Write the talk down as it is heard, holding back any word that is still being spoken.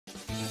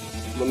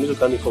νομίζω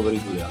κάνει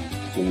φοβερή δουλειά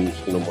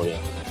στην Ομόνοια.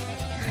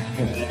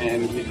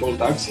 And we call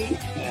taxi,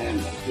 and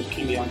I put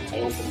Kilian, I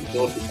open the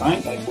door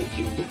behind, I put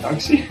him in the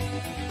taxi,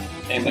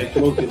 and I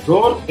close the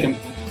door, and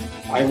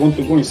I want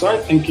to go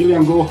inside, and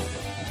Kilian go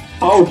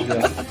out.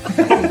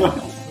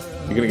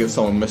 You're gonna get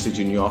someone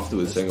messaging you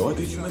afterwards saying, "Why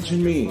did you mention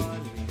me?"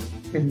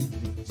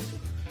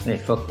 Hey,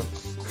 fuck them.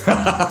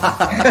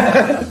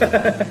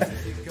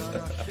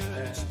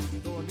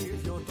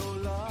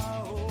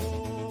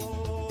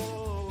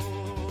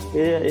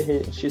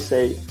 She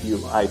say,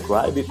 I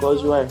cry because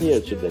you are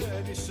here today.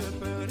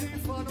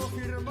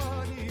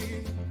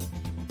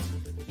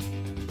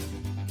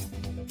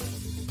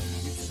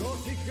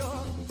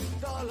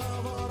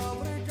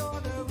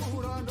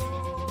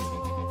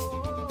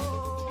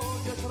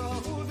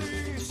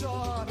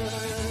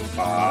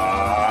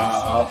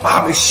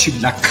 Πάμε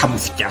σιλά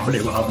καμουθιά,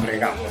 λέγω,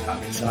 βρεγά,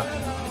 μέσα.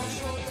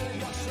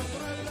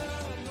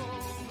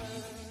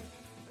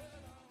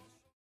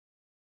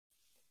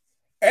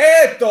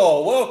 Edo,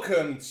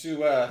 welcome to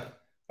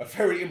a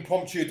very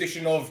impromptu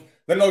edition of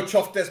the No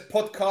Choff Desk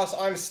podcast.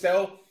 I'm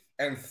Stel,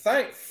 and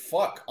thank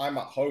fuck I'm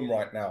at home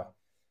right now.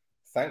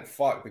 Thank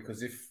fuck, because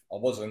if I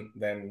wasn't,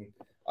 then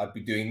I'd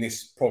be doing this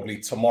probably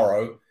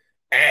tomorrow,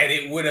 and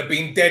it would have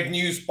been dead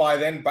news by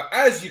then. But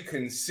as you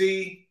can see,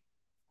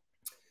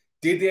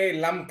 Didier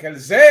Lamkel,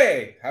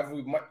 have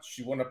we much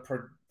you want to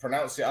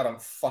pronounce it? I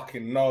don't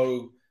fucking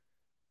know.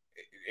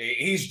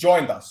 He's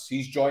joined us.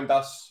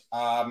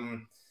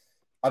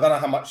 I don't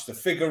know how much the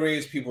figure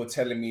is. People are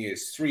telling me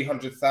it's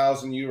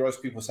 300,000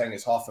 euros. People are saying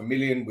it's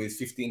 500,000 with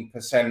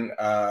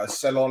 15%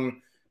 sell-on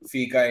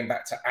fee going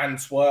back to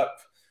Antwerp.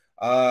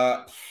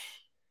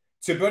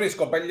 To be honest,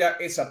 Gobelia,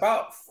 it's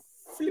about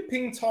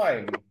flipping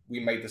time we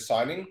made the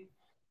signing.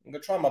 I'm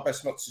going to try my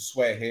best not to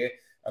swear here.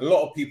 A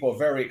lot of people are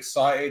very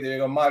excited.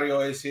 Mario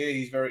is here.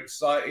 He's very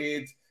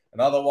excited.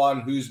 Another one,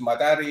 who's my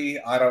daddy?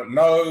 I don't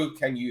know.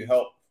 Can you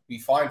help me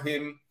find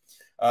him?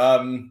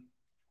 I'm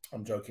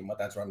joking. My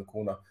dad's around the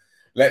corner.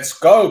 Let's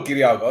go,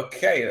 Giriago.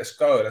 Okay, let's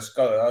go.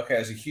 Okay,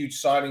 it's a huge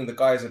signing. The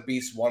guy's a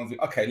beast.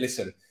 Okay,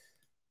 listen.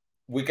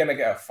 We're going to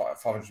get a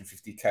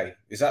 550K.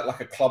 Is that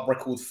like a club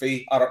record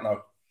fee? I don't know.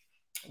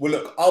 Well,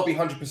 look, I'll be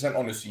 100%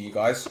 honest with you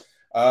guys.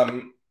 A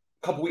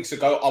couple of weeks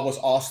ago, I was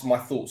asked my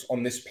thoughts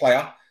on this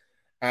player.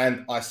 And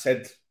I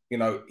said, you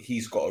know,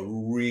 he's got a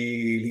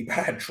really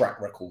bad track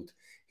record.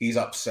 He's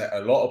upset a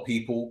lot of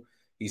people.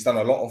 He's done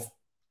a lot of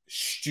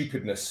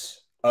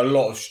stupidness.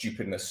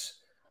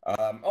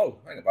 Oh,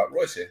 hang about,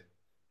 Roy's here.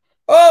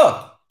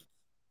 Oh,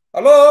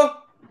 hello.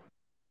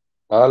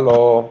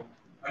 Hello.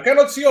 I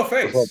cannot see your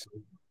face.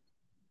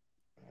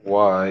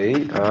 Why?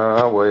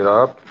 Wait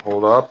up.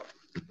 Hold up.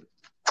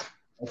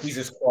 Oh,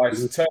 Jesus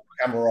Christ. Turn the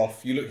camera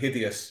off. You look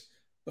hideous.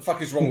 The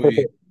fuck is wrong with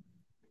you?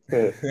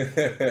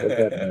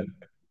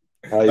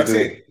 How you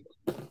doing?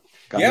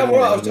 Yeah,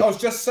 well, I was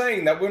just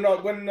saying that when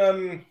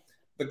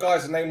the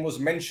guy's name was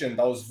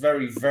mentioned, I was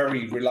very,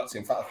 very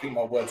reluctant. In fact, I think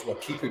my words were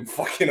keep him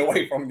fucking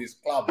away from this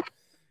club,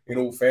 in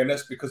all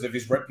fairness, because of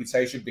his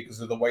reputation, because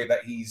of the way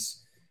that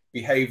he's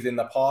behaved in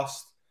the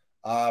past.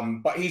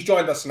 But he's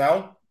joined us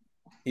now.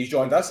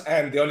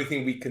 And the only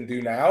thing we can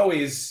do now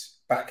is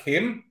back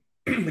him,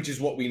 which is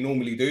what we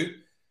normally do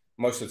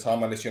most of the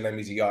time, unless your name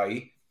is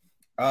Iai.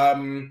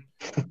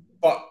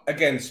 But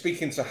again,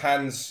 speaking to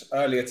Hans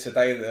earlier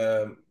today,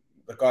 the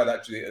guy that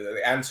actually,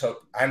 the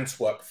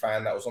Antwerp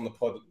fan that was on the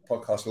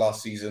podcast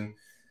last season,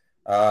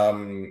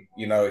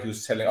 you know, he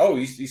was telling,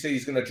 he said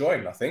he's going to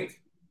join. I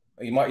think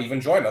he might even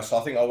join us. So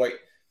I think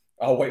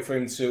I'll wait for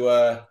him to.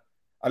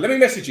 Let me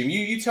message him.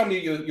 You tell me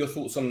your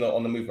thoughts on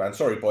the move, man.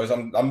 Sorry, boys.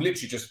 I'm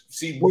literally just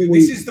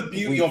this is the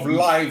beauty of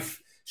live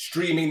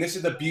streaming. This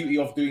is the beauty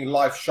of doing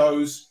live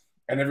shows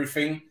and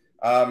everything.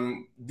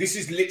 This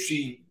is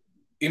literally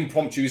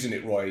impromptu, isn't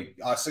it, Roy?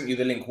 I sent you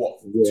the link,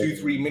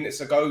 2-3 minutes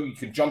ago. You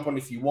can jump on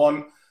if you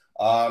want.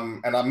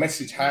 And I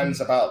messaged Hans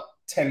about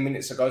 10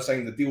 minutes ago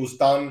saying the deal's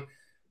done.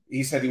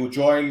 He said he will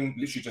join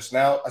literally just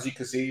now, as you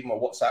can see, my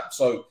WhatsApp.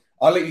 So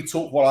I'll let you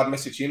talk while I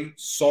message him.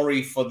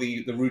 Sorry for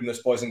the rudeness,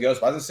 boys and girls.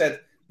 But as I said,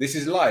 this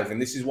is live,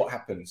 and this is what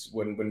happens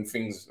when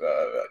things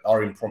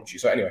are impromptu.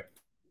 So anyway.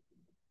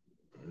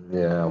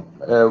 Yeah,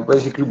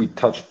 basically we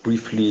touched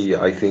briefly,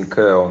 I think,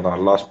 on our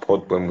last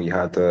pod when we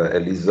had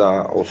Eliza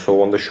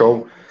also on the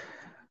show,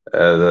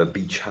 the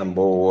beach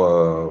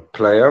handball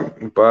player.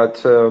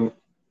 But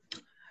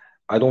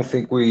I don't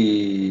think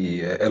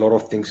a lot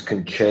of things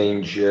can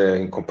change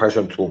in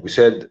comparison to what we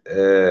said.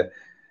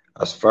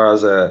 As far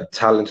as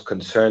talent's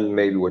concerned,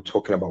 maybe we're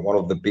talking about one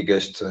of the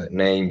biggest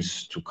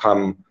names to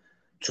come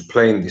to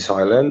play in this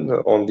island.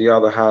 On the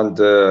other hand,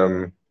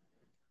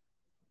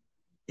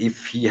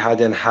 if he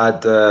hadn't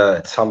had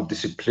some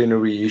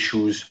disciplinary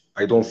issues,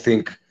 I don't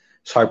think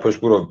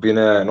Cyprus would have been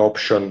an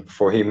option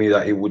for him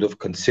that he would have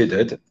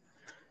considered.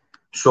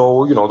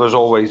 So, you know, there's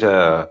always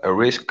a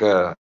risk,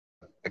 a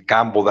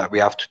gamble that we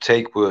have to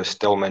take. We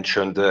still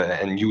mentioned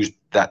and used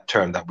that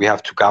term that we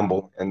have to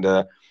gamble. And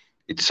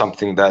it's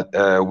something that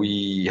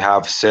we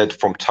have said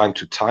from time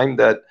to time,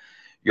 that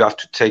you have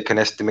to take an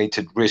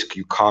estimated risk.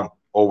 You can't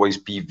always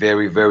be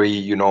very, very,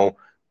 you know,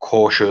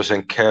 cautious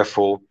and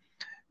careful.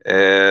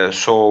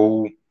 So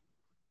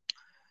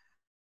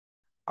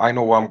I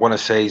know what I'm going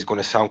to say is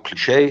going to sound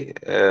cliche.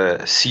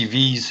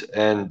 CVs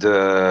and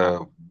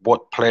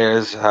what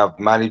players have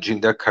managed in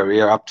their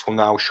career up to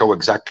now show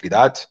exactly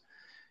that.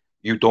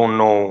 You don't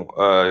know,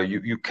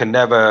 you can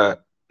never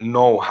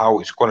know how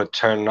it's going to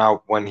turn out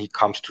when he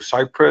comes to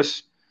Cyprus.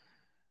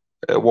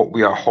 What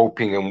we are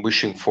hoping and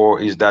wishing for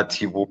is that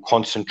he will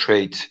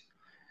concentrate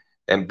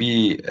and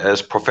be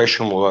as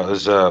professional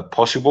as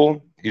possible.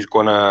 He's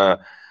going to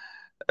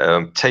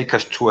take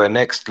us to a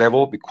next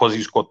level because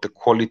he's got the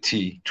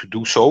quality to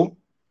do so.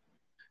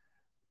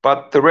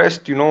 But the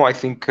rest, I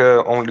think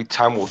only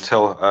time will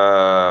tell.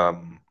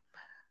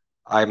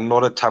 I'm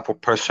not a type of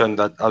person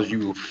that, as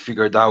you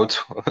figured out,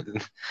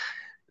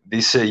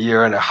 this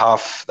year and a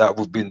half that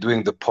we've been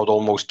doing the pod,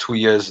 almost 2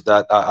 years,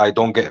 that I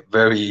don't get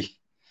very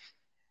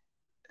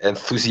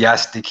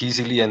enthusiastic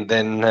easily, and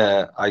then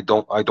I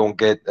don't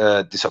get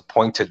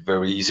disappointed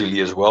very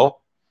easily as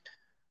well.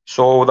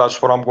 So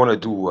that's what I'm going to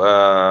do,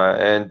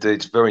 and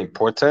it's very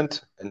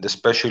important, and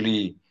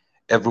especially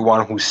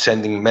everyone who's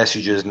sending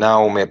messages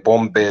now, me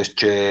bombes,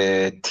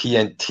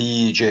 TNT,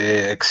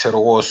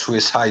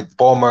 suicide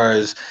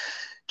bombers,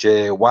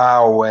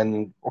 wow,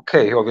 and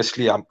okay,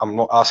 obviously I'm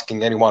not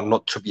asking anyone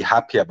not to be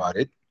happy about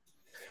it.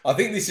 I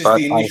think this is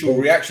the initial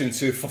reaction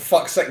to, for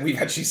fuck's sake,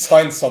 we've actually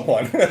signed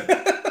someone.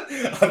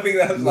 I think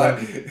that's like,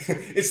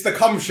 it's the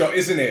cum shot,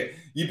 isn't it?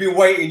 You've been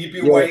waiting, you've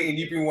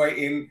been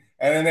waiting,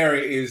 and then there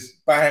it is,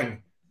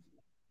 bang.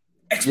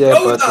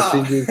 Exploder!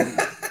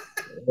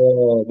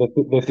 Yeah, but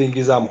the thing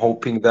is, I'm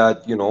hoping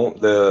that,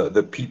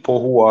 the people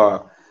who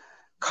are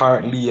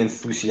currently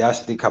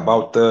enthusiastic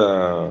about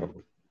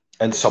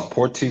and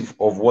supportive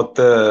of what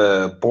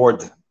the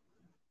board,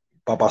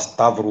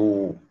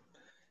 Papastavru,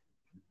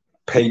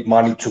 paid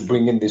money to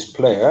bring in this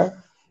player,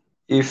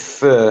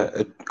 if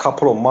a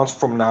couple of months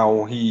from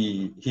now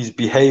his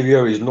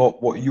behavior is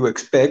not what you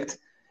expect,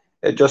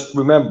 just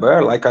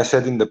remember, like I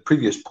said in the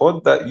previous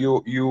pod, that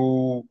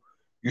you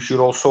should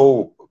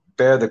also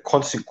bear the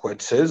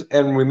consequences,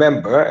 and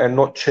remember, and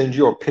not change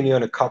your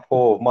opinion a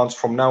couple of months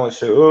from now and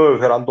say, oh,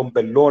 φέραν τον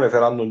Μπελόν,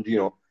 φέραν τον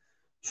Gino.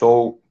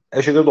 So,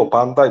 έχετε το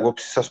πάντα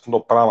υπόψη σας το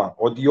πράγμα,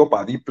 ότι οι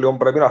οπαδοί πλέον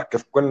πρέπει να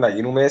αρκεύουν να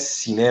γίνουμε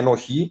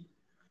συνένοχοι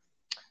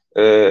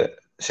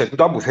σε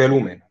τούτα που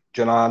θέλουμε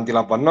και να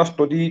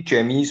αντιλαμβανόμαστε ότι και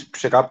εμείς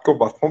σε κάποιο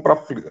βαθμό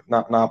πρέπει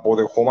να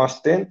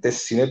αποδεχόμαστε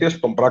τις συνέπειες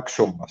των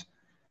πράξεων μας.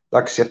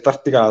 Εντάξει,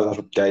 έρθαρτηκα να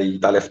σου πιάει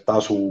τα λεφτά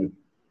σου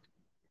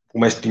που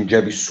μες στην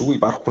τσέπη σου,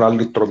 υπάρχουν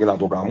άλλοι τρόποι να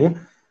το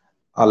κάνουν,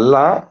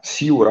 αλλά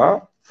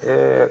σίγουρα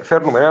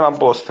φέρνουμε έναν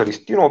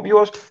ποδοσφαιριστή ο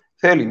οποίος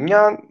θέλει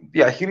μια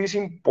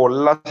διαχείριση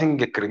πολλά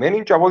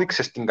συγκεκριμένη και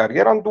απόδειξε στην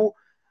καριέρα του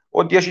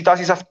ότι έχει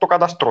τάσεις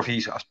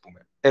αυτοκαταστροφής, ας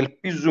πούμε.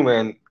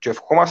 Ελπίζουμε και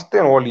ευχόμαστε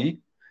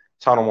όλοι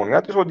σαν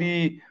Ομονιάτες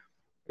ότι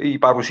η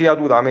παρουσία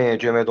του δαμε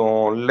και με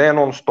τον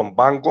Λένον στον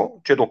πάγκο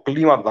και το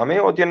κλίμα δαμε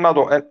ότι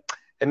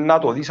να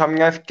το δει σαν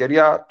μια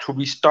ευκαιρία to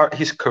restart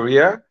his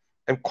career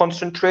and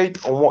concentrate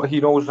on what he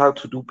knows how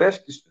to do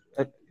best, is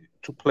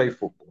to play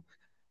football.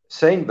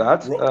 Saying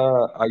that,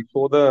 I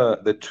saw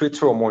the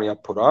Twitter Omonia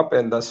put up,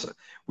 and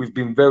we've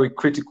been very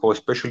critical,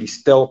 especially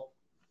Stel,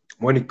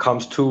 when it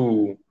comes to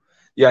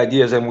the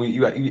ideas, and we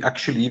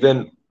actually even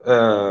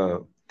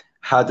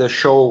had a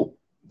show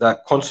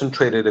that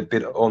concentrated a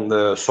bit on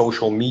the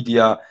social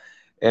media,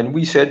 and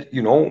we said,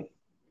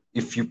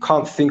 if you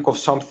can't think of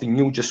something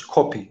new, just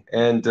copy.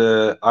 And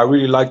I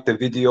really liked the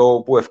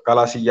video που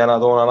ευκάλασε για να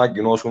τον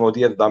ανακοινώσουν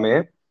ότι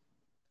έδαμε.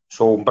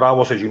 So,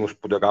 μπράβο σε εκείνους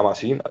που το έκαναν.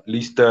 At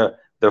least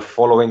they're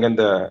following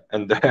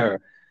and they're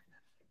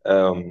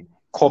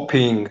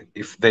copying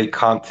if they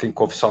can't think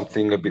of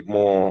something a bit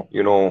more,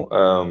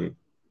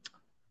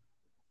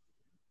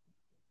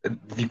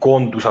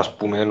 δικών τους, ας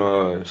πούμε,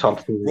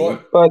 something.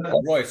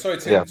 Roy, sorry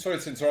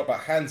to interrupt, but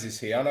Hans is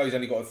here. I know he's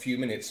only got a few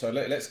minutes, so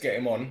let's get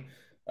him on.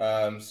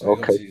 So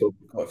okay, cool.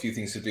 Got a few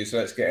things to do, so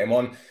let's get him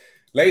on.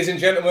 Ladies and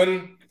gentlemen,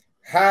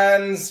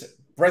 Hans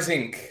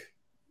Bressinck.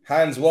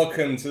 Hans,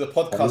 welcome to the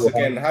podcast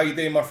again. How are you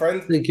doing, my friend?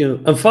 Thank you.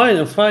 I'm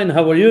fine.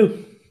 How are you?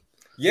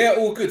 Yeah,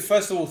 all good.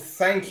 First of all,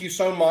 thank you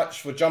so much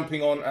for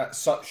jumping on at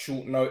such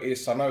short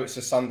notice. I know it's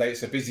a Sunday,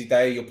 it's a busy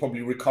day. You're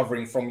probably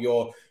recovering from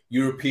your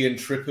European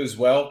trip as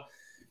well.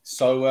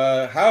 So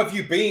how have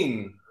you been?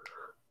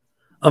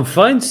 I'm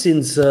fine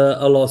since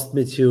I last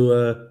met you.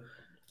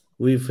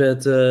 We've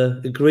had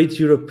a great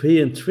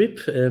European trip,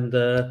 and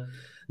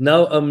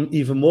now I'm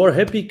even more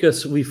happy because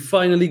we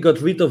finally got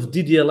rid of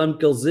Didier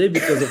Lamkel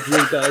because of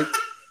you guys.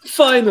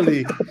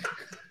 Finally!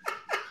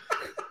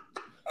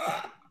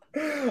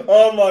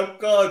 Oh my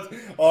God!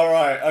 All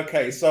right,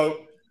 okay. So,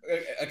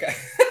 okay.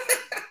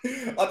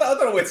 I don't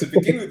know where to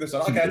begin with this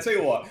one. Okay, I'll tell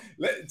you what.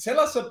 Tell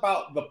us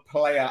about the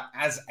player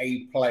as a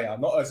player,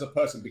 not as a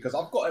person, because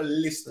I've got a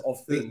list of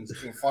things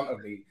in front of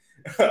me.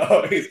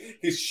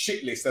 his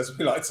shit list, as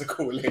we like to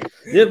call it.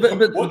 Yeah,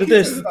 but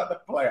there's about the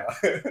player.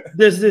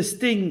 There's this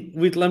thing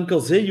with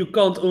Lamkel. You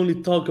can't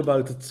only talk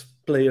about the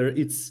player;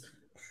 it's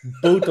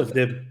both of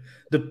them.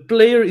 The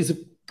player is a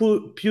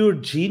pure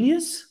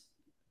genius.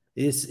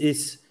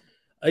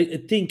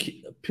 I think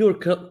pure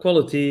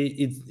quality.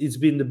 It's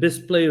been the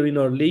best player in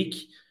our league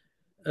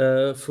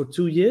for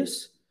 2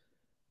 years,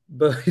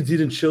 but he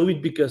didn't show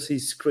it because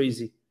he's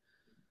crazy.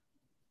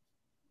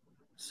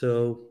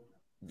 So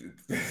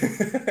that's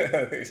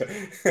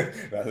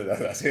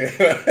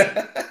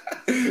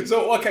it.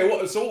 So okay,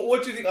 what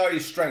do you think are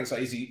his strengths?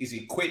 Like, is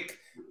he quick?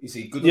 Is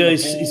he good on the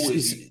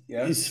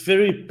ball? He's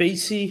very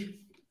pacey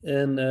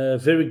and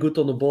very good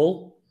on the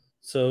ball.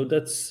 So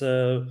that's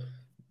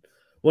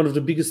one of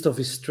the biggest of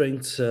his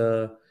strengths.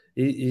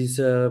 He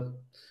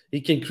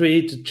can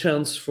create a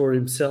chance for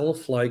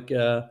himself. Like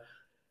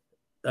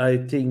I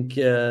think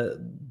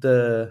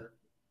the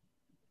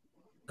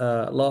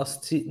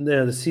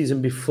the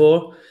season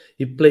before,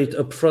 he played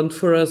up front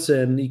for us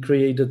and he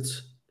created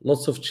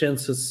lots of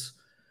chances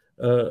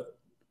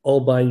all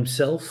by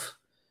himself.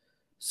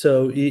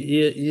 So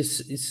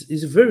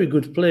he's a very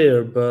good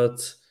player,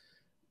 but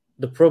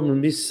the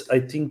problem is, I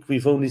think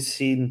we've only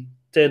seen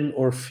 10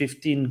 or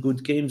 15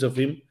 good games of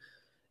him,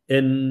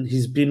 and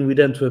he's been with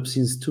Antwerp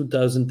since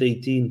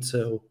 2018.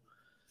 So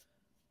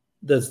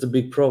that's the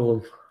big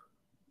problem.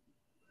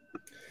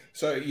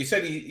 So you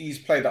said he's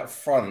played up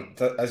front.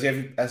 Has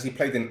he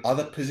played in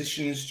other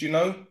positions? Do you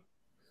know?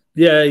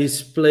 Yeah,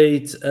 he's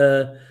played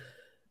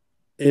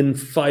in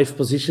 5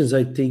 positions,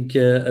 I think,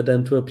 at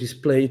Antwerp. He's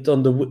played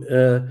on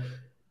the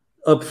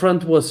up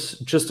front was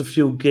just a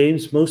few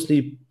games.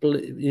 Mostly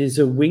he's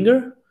a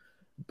winger,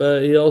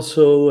 but he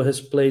also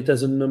has played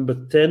as a number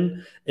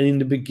 10. And in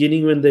the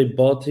beginning, when they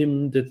bought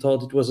him, they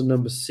thought it was a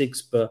number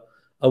 6, but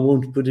I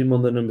won't put him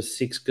on the number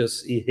 6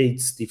 because he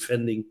hates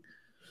defending.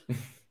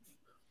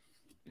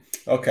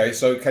 Okay,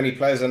 so can he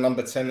play as a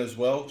number 10 as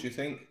well, do you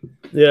think?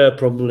 Yeah,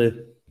 probably.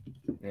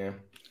 Yeah.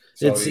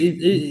 So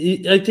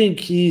I think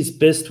he's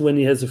best when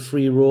he has a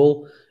free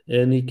role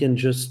and he can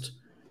just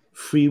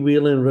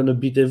freewheel and run a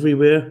bit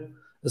everywhere.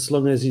 As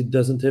long as he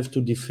doesn't have to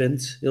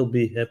defend, he'll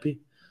be happy.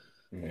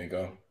 There you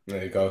go.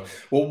 There you go.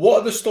 Well, what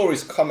are the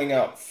stories coming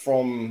out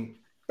from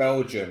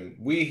Belgium?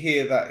 We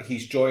hear that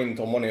he's joined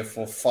Omonoia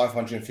for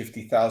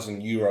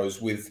 550,000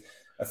 euros with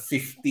a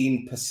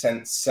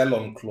 15%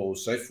 sell-on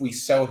clause. So if we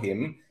sell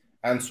him,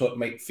 Antwerp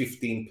make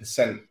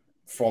 15%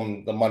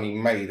 from the money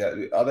made.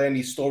 Are there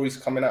any stories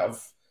coming out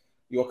of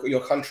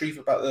your country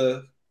about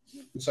the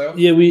sale?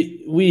 Yeah,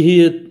 we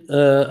hear.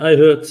 I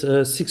heard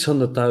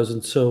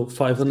 600,000. So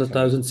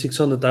 500,000,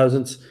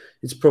 600,000.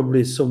 It's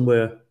probably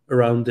somewhere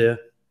around there.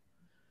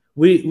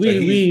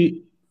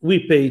 We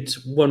paid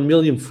 1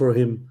 million for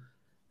him,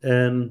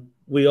 and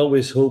we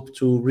always hope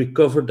to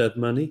recover that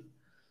money.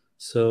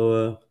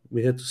 So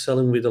we had to sell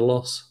him with a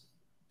loss.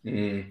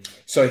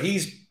 So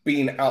he's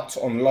been out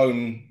on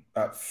loan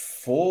at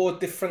 4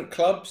 different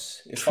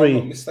clubs, if 3. I'm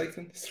not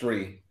mistaken.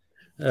 3.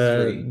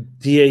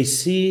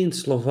 DAC in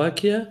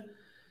Slovakia,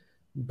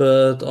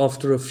 but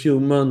after a few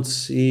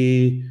months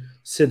he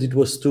said it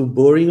was too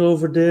boring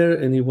over there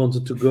and he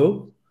wanted to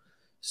go.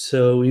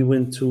 So he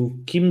went to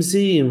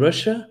Kimzy in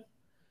Russia,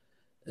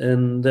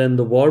 and then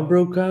the war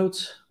broke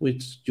out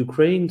with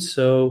Ukraine,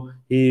 so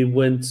he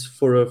went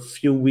for a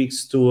few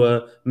weeks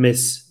to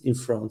Metz in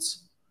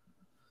France.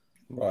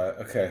 Right,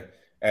 okay.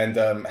 And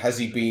has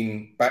he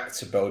been back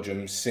to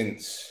Belgium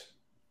since,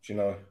 do you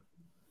know?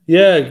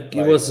 Yeah,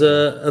 he was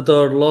at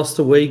our last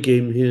away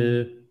game.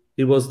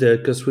 He was there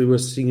because we were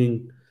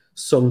singing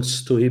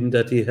songs to him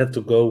that he had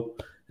to go,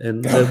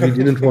 and that we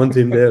didn't want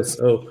him there.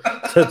 So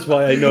that's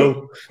why I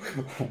know.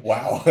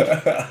 Wow.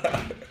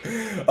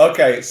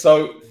 Okay,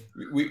 so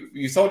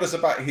you told us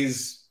about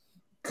his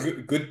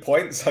good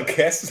points, I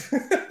guess.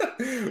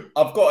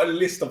 I've got a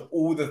list of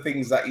all the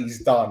things that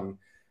he's done.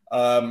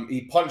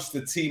 He punched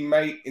the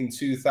teammate in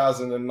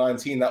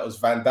 2019. That was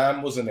Van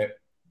Damme, wasn't it?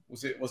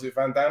 Was it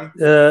Van Damme?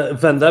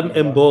 Van Damme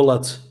and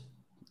Bolat.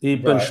 He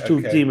punched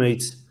 2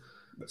 teammates.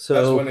 So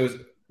that's when it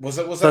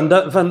was. Van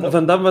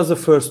Damme was the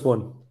first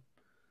one.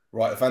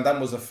 Right, Van Damme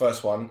was the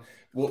first one.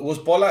 Was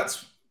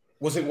Bolat?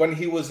 Was it when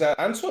he was at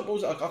Antwerp?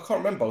 I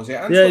can't remember. Was it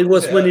Antwerp? Yeah, it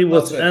was when he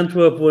was at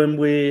Antwerp when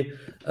we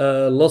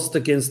lost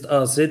against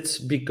AZ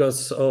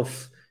because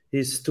of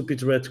his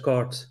stupid red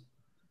card.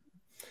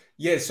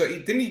 Yeah, so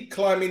didn't he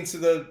climb into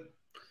the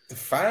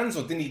fans,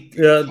 or didn't he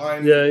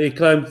climb? Yeah, he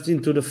climbed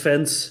into the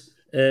fence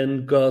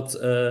and got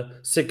a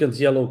second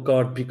yellow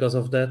card because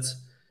of that.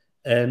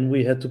 And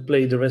we had to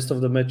play the rest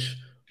of the match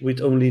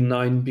with only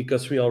 9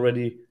 because we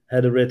already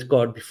had a red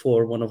card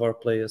before one of our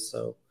players.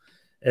 So,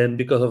 and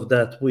because of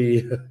that,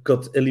 we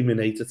got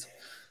eliminated.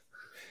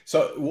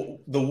 So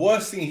the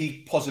worst thing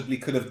he possibly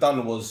could have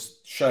done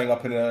was showing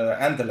up in an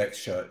Anderlecht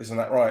shirt, isn't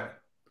that right?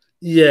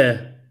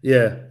 Yeah,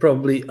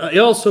 probably. I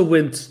also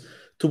went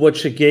to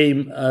watch a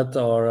game at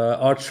our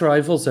arch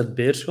rivals at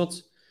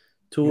Beerschot,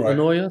 to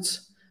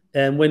Omonoia's.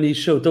 And when he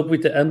showed up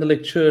with the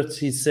Anderlecht shirt,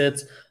 he said,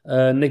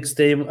 next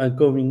day I'm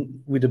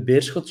going with a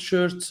Beerschot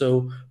shirt.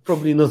 So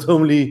probably not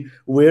only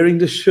wearing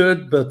the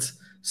shirt, but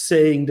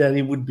saying that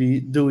he would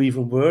do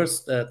even worse.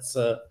 That's,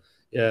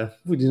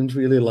 we didn't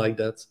really like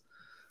that.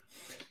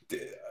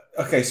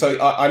 Okay, so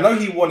I know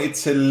he wanted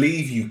to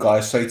leave you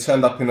guys, so he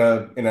turned up in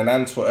an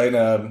Antwerp in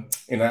an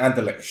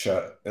Anderlecht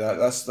shirt.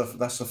 That's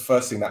the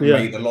first thing that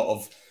made a lot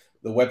of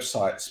the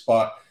websites.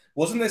 But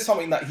wasn't there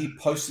something that he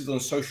posted on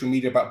social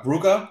media about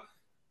Brugge?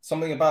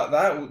 Something about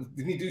that?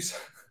 Didn't he do?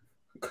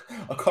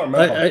 I can't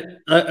remember.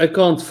 I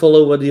can't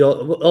follow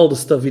all the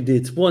stuff he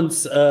did.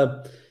 Once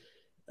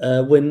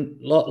when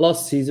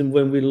last season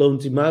when we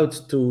loaned him out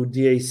to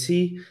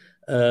DAC,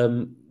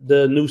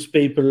 the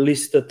newspaper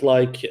listed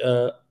like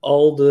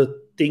all the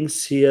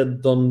things he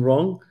had done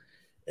wrong,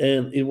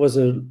 and it was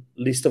a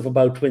list of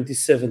about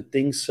 27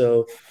 things.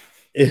 So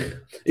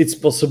it's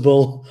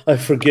possible I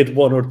forget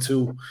one or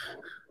two.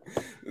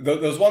 There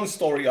was one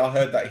story I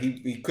heard that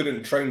he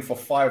couldn't train for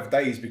 5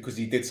 days because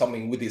he did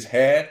something with his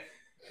hair.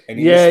 And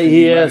he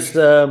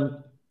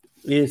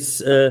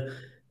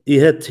he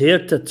had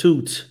hair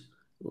tattooed,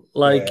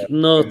 like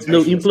no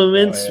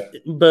implements,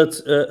 but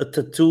a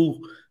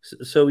tattoo,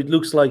 so it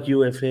looks like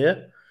you have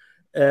hair.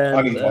 And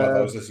I need one of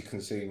those, as you can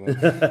see.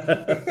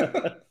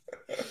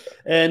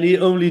 And he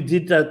only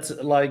did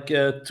that like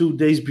 2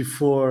 days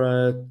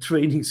before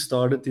training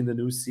started in the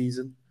new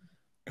season.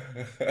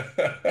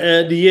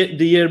 The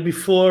year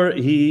before,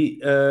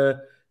 he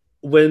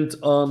went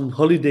on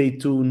holiday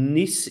to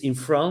Nice in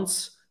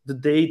France the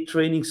day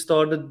training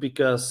started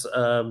because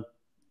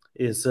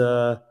he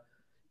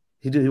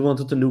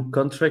wanted a new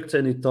contract,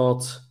 and he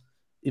thought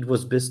it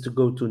was best to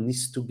go to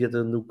Nice to get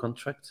a new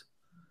contract.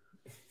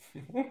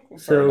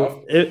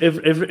 So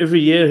every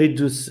year he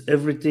does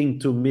everything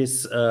to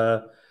miss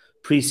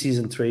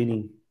preseason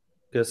training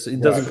because he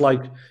doesn't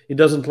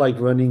like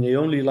running. He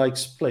only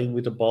likes playing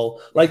with the ball.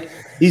 Like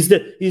he's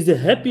the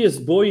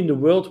happiest boy in the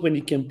world when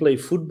he can play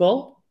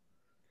football,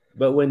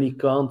 but when he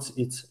can't,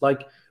 it's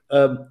like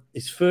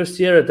his first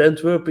year at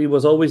Antwerp, he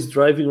was always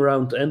driving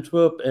around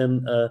Antwerp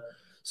and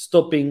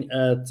stopping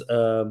at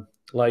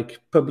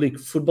like public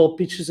football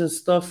pitches and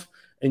stuff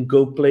and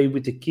go play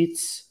with the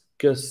kids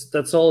because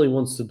that's all he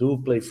wants to do,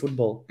 play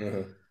football.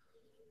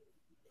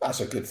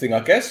 That's a good thing, I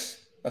guess.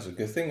 That's a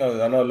good thing.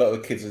 I know a lot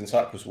of the kids in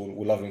Cyprus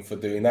will love him for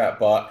doing that.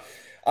 But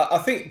I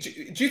think,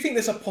 do you think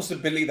there's a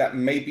possibility that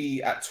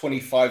maybe at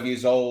 25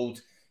 years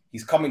old,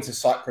 he's coming to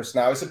Cyprus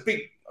now? It's a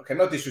big, okay,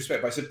 no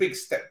disrespect, but it's a big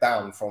step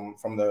down from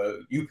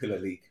the Jupiler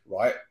League,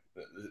 right?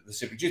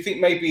 Do you think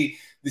maybe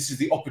this is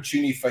the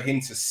opportunity for him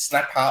to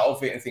snap out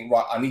of it and think,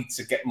 right, I need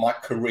to get my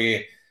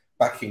career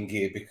back in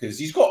gear because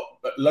he's got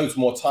loads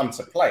more time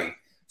to play?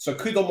 So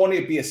could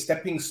Omonoia be a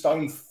stepping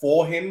stone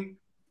for him?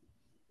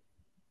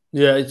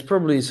 Yeah, it's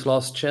probably his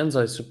last chance,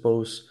 I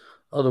suppose.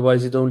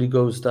 Otherwise, it only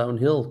goes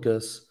downhill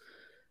because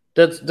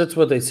that's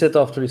what they said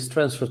after his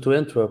transfer to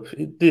Antwerp.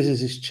 This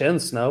is his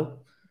chance now.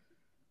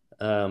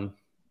 But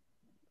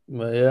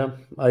yeah,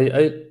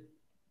 I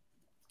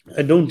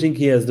don't think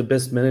he has the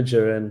best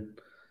manager, and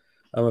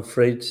I'm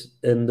afraid,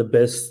 and the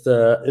best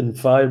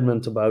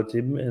environment about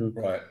him, and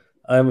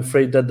I'm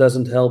afraid that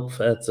doesn't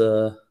help at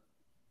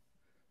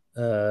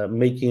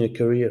making a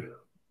career.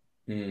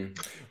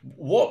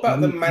 What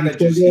about the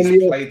managers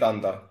he's played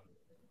under?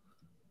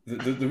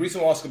 The reason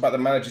I ask about the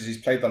managers he's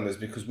played under is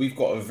because we've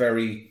got a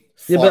very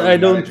but I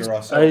don't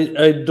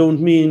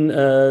mean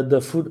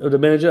the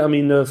manager. I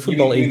mean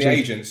football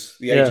agents.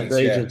 The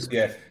agents.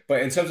 Yeah.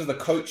 But in terms of the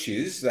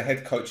coaches, the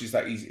head coaches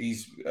that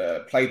he's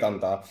played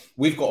under,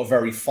 we've got a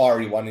very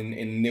fiery one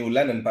in Neil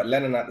Lennon. But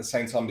Lennon at the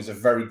same time is a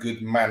very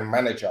good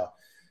manager.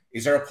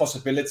 Is there a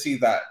possibility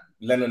that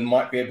Lennon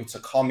might be able to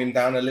calm him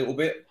down a little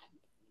bit?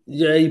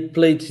 Yeah, he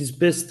played his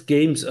best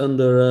games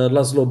under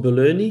Laszlo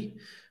Belöni,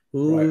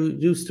 who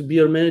used to be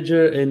our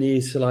manager, and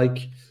he's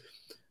like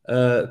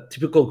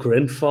typical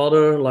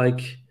grandfather.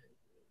 Like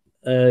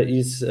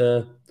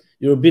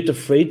you're a bit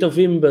afraid of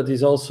him, but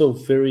he's also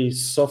very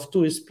soft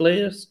to his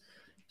players.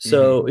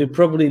 So he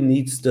probably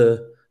needs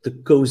the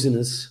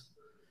coziness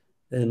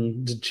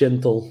and the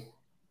gentle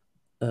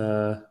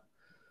of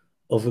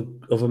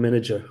a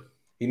manager.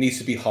 He needs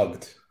to be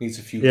hugged. Needs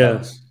a few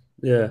hugs.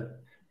 Yeah.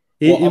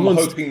 He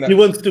wants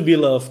to be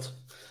loved.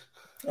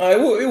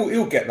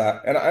 He'll get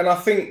that, and I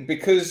think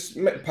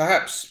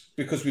perhaps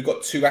because we've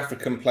got two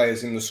African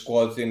players in the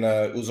squad, in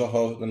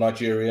Uzoho, the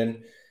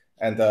Nigerian,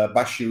 and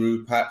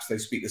Bashiru, perhaps they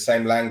speak the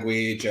same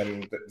language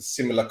and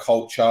similar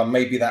culture.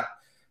 Maybe that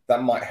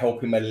might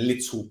help him a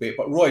little bit.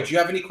 But Roy, do you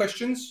have any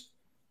questions?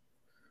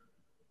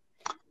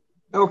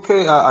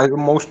 Okay,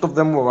 most of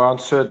them were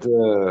answered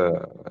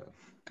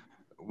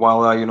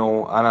while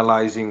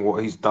analyzing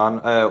what he's done.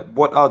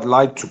 What I'd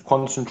like to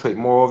concentrate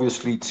more,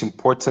 obviously, it's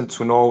important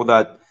to know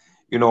that,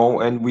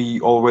 and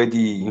we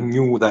already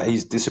knew that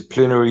his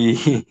disciplinary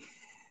he's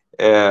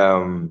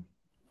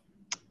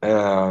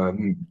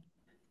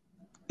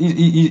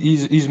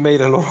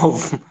made a lot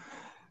of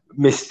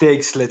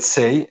mistakes, let's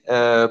say,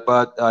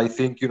 but I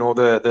think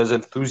there's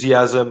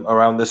enthusiasm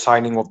around the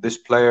signing of this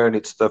player, and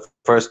it's the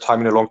first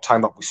time in a long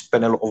time that we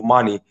spend a lot of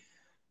money.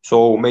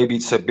 So maybe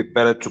it's a bit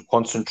better to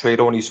concentrate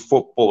on his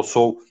football.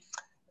 So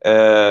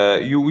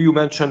you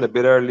mentioned a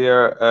bit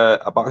earlier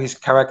about his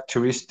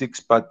characteristics,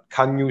 but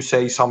can you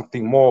say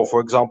something more? For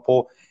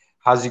example,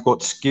 Has he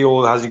got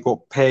skill? Has he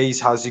got pace?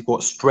 Has he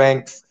got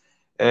strength?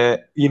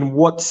 In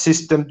what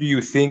system do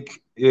you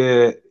think?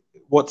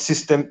 What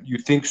system you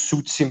think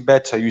suits him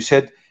better? You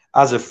said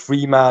as a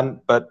free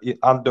man, but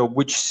under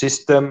which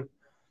system?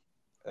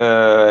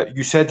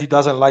 You said he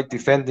doesn't like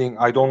defending.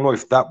 I don't know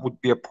if that would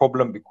be a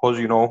problem because,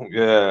 you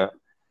know,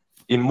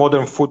 in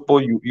modern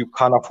football, you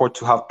can't afford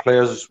to have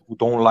players who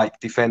don't like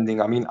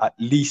defending. I mean, at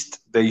least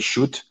they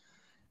should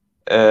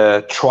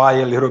try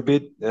a little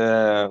bit,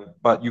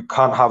 but you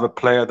can't have a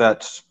player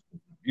that's,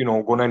 you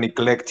know, going to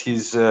neglect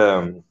his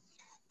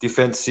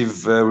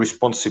defensive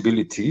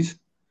responsibilities.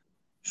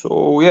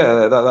 So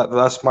yeah,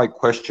 that's my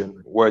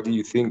question. Where do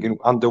you think,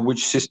 under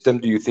which system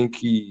do you think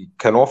he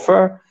can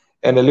offer?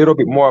 And a little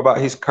bit more about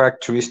his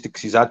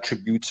characteristics, his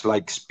attributes,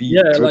 like speed,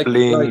 Yeah,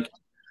 dribbling.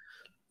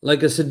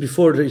 like I said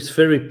before, he's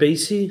very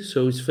pacey,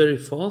 so he's very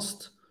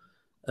fast.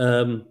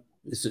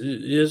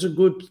 He has a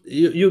good.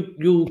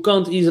 You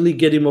can't easily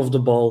get him off the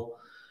ball.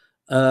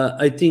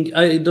 I think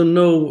I don't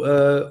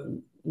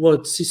know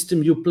what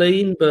system you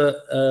play in, but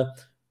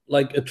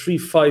like a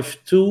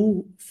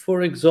 3-5-2,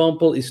 for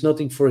example, is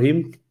nothing for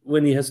him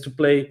when he has to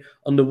play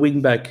on the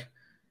wing back.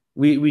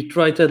 We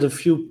tried that a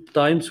few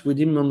times with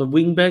him on the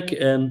wing back,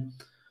 and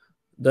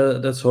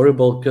that's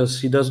horrible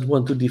because he doesn't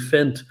want to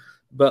defend.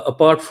 But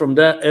apart from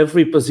that,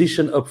 every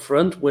position up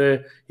front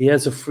where he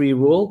has a free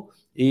role,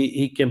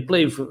 he can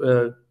play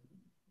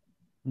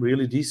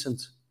really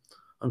decent,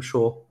 I'm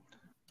sure.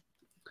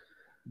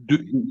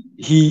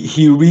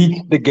 He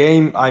reads the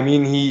game. I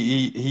mean,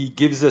 he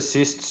gives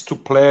assists to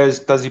players.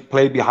 Does he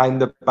play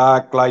behind the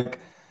back? Like,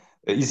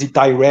 is he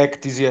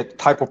direct? Is he a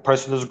type of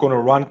person who's going to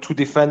run to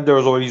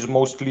defenders, or he's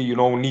mostly, you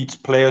know, needs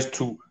players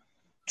to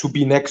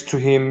be next to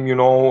him? You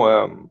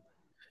know,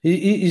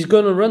 he's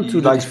going to run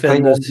to the likes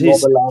defenders.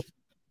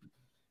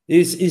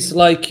 He's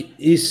like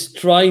he's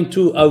trying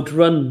to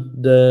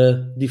outrun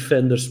the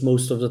defenders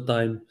most of the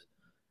time.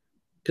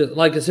 Because,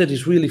 like I said,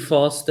 he's really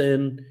fast,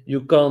 and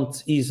you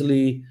can't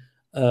easily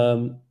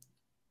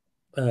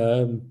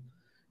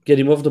get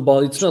him off the ball.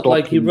 It's not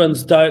like he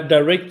runs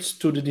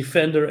direct to the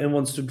defender and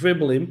wants to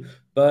dribble him,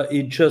 but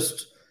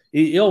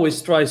he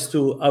always tries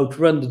to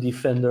outrun the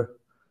defender.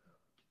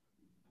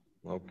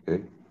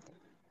 Okay.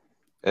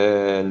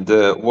 And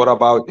what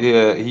about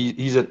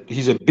he's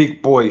a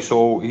big boy,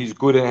 so he's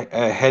good at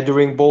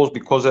headering balls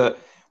because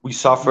we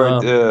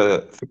suffered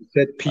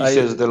set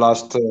pieces the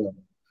last.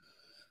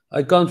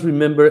 I can't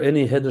remember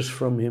any headers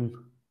from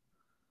him.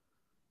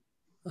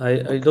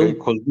 I don't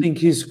think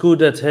he's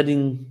good at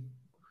heading.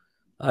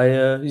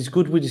 He's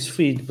good with his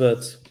feet,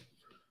 but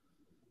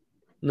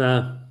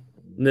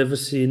never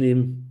seen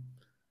him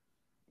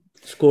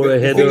score a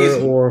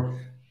header or.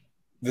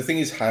 The thing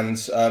is,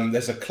 Hans,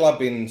 there's a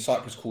club in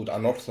Cyprus called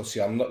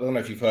ANNOUCEMENT. I don't know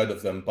if you've heard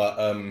of them, but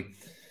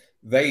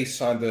they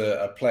signed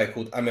a player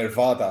called Amir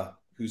Vada,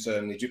 who's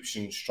an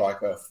Egyptian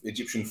striker,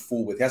 Egyptian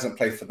forward. He hasn't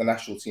played for the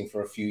national team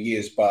for a few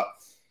years, but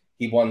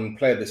he won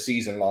Player of the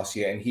Season last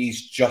year, and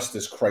he's just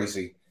as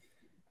crazy.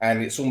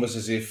 And it's almost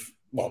as if,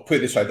 well, put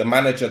it this way, the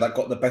manager that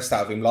got the best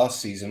out of him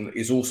last season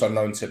is also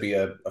known to be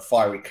a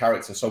fiery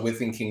character. So we're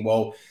thinking,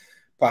 well,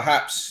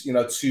 perhaps, you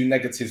know, two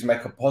negatives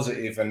make a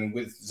positive, and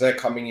with Zé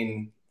coming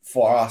in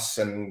for us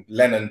and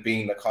Lennon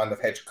being the kind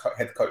of head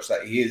coach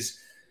that he is,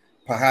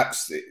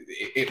 perhaps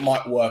it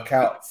might work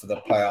out for the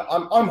player.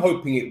 I'm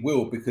hoping it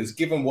will, because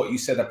given what you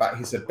said about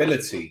his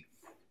ability,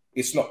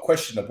 it's not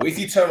questionable. If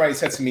you turn around and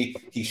said to me,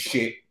 he's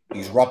shit,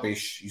 he's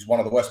rubbish, he's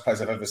one of the worst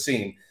players I've ever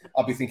seen,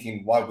 I'll be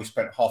thinking, why we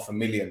spent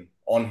 $500,000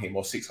 on him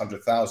or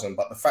 600,000?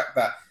 But the fact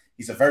that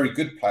he's a very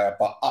good player,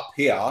 but up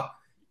here,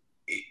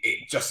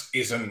 it just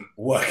isn't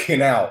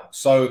working out.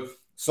 So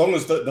as long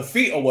as the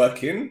feet are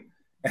working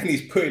and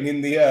he's putting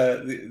in the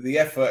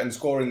effort and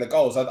scoring the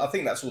goals, I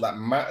think that's all that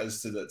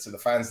matters to the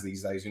fans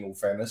these days, in all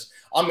fairness.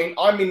 I mean,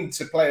 I'm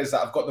into players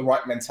that have got the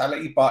right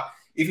mentality, but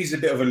if he's a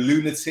bit of a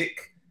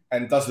lunatic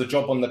and does the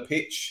job on the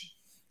pitch,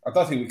 I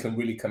don't think we can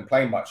really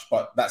complain much,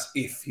 but that's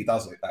if he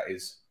does it, that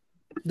is.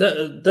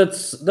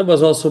 That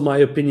was also my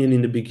opinion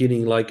in the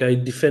beginning. Like, I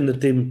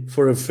defended him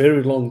for a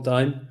very long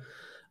time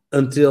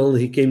until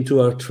he came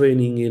to our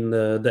training in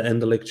the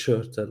Anderlecht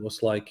shirt. That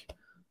was like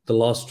the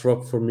last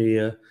drop for me.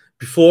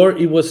 Before,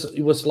 he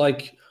was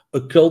like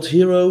a cult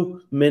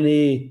hero.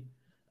 Many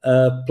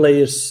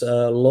players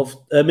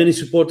many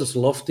supporters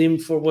loved him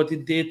for what he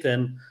did,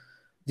 and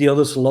the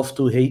others loved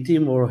to hate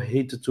him or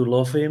hated to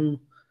love him.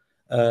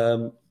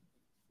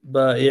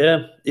 But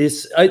yeah,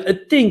 I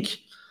think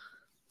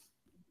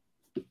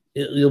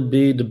he'll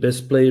be the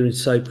best player in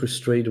Cyprus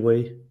straight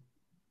away.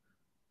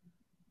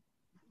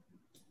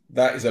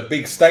 That is a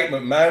big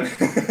statement, man. He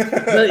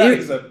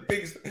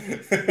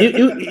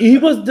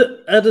was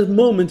at the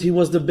moment he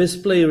was the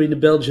best player in the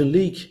Belgian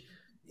league.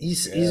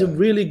 He's a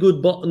really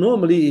good.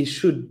 Normally, he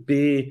should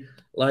be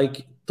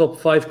like top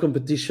 5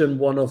 competition.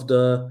 One of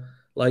the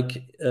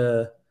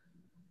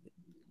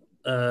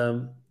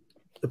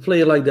a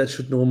player like that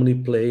should normally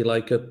play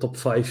like a top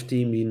 5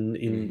 team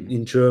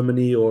in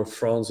Germany or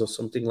France or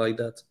something like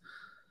that.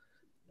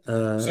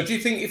 So do you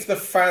think if the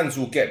fans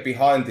will get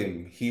behind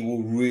him, he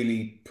will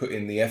really put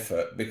in the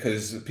effort?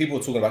 Because people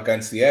are talking about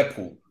going to the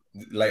airport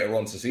later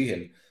on to see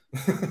him.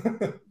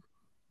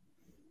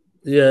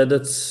 Yeah,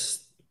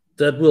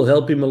 that will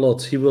help him a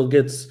lot. He will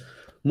get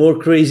more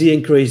crazy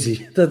and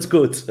crazy. That's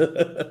good.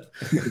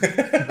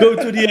 Go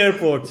to the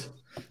airport.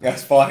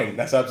 That's fine.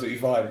 That's absolutely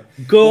fine.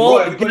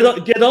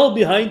 Get all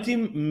behind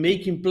him,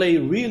 make him play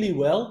really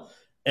well,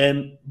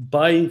 and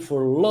buying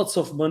for lots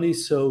of money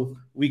so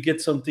we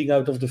get something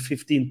out of the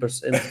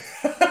 15%.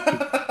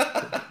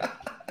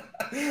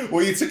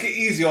 Well, you took it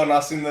easy on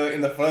us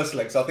in the first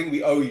leg, so I think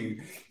we owe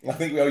you. I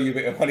think we owe you a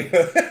bit of money.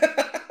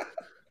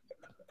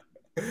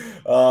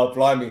 Oh,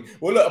 blimey.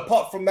 Well, look,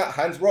 apart from that,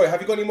 Hans, Roy,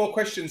 have you got any more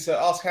questions to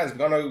ask Hans?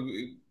 Because I know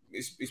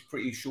it's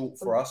pretty short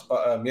for us,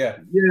 but yeah.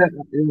 Yeah,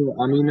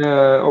 I mean,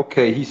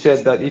 okay, he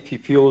said that if he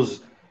feels,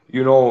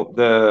 you know,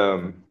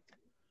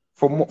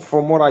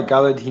 from what I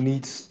gathered, he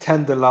needs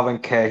tender love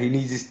and care. He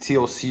needs his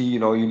TLC, you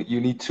know, you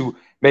need to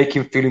make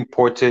him feel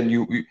important.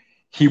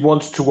 He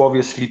wants to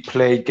obviously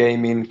play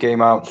game in,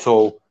 game out.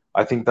 So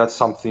I think that's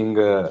something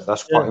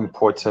that's quite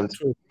important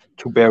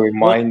to bear in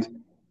mind.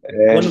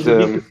 One of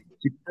the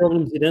biggest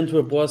problems in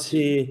Antwerp was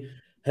he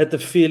had the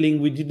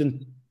feeling we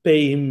didn't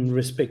pay him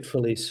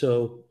respectfully.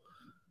 So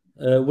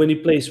when he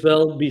plays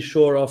well, be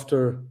sure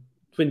after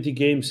 20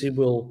 games he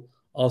will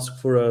ask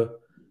for a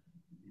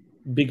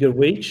bigger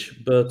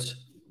wage, but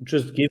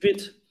just give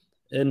it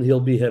and he'll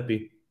be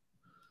happy.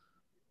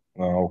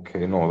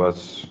 Okay, no,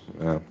 that's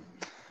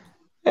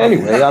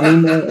anyway. I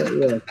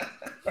mean,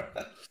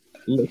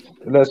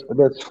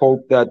 let's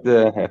hope that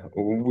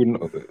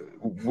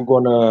we're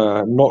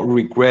gonna not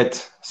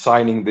regret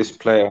signing this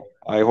player.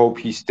 I hope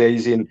he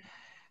stays in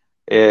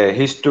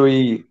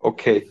history.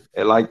 Okay,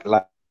 like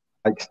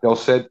Stel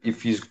said,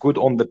 if he's good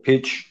on the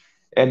pitch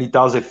and he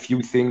does a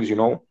few things, you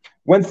know,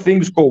 when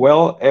things go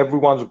well,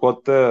 everyone's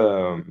got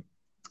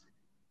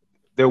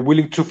they're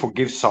willing to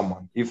forgive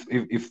someone.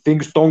 If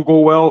things don't go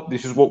well,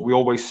 this is what we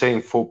always say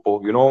in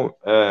football, you know,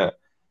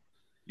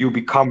 you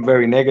become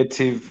very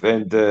negative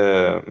and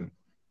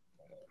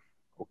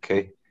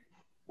okay,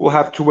 we'll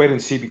have to wait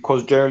and see,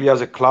 because generally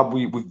as a club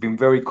we've been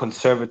very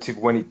conservative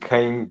when it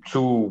came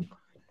to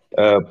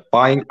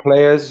buying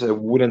players.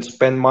 Wouldn't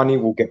spend money.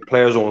 We'll get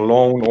players on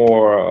loan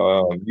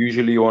or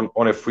usually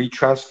on a free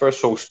transfer.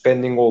 So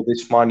spending all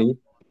this money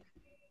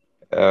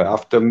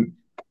after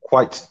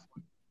quite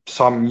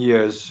some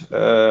years,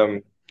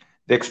 the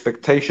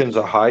expectations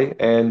are high,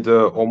 and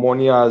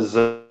Omonia's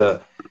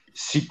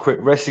secret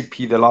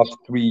recipe the last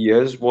 3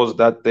 years was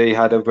that they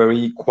had a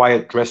very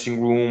quiet dressing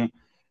room,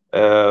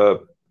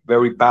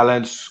 very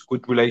balanced,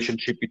 good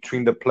relationship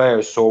between the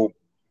players. So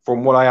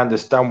from what I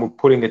understand, we're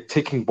putting a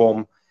ticking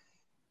bomb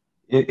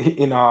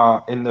in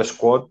the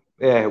squad.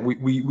 Yeah,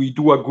 we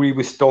do agree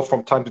with Stel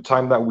from time to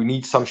time that we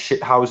need some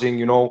shit housing,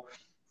 you know,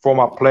 from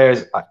our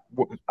players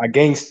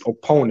against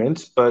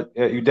opponents, but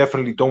you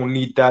definitely don't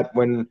need that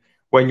when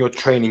you're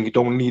training. You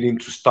don't need him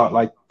to start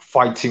like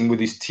fighting with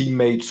his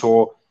teammates,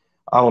 or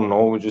I don't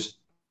know, just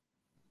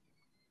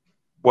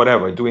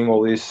whatever, doing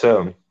all this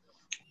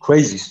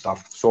crazy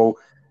stuff. So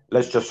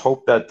let's just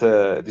hope that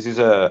this is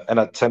an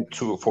attempt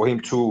for him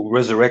to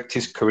resurrect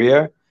his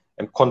career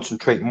and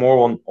concentrate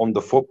more on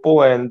the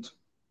football, and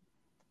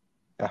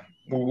yeah,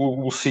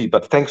 we'll see.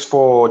 But thanks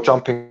for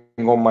jumping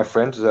on, my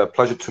friend. It's a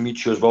pleasure to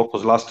meet you as well,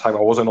 because last time I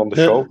wasn't on the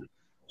show.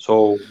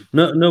 So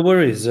no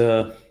worries.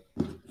 I'm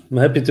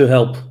happy to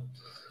help.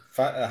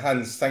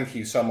 Hans, thank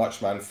you so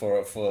much, man,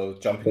 for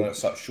jumping on at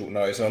such short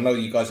notice. I know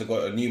you guys have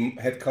got a new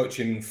head coach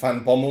in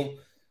Van Bommel.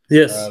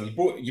 Yes.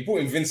 You brought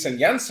in Vincent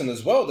Janssen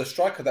as well, the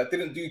striker that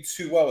didn't do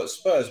too well at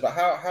Spurs. But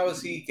how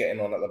is he getting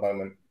on at the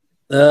moment?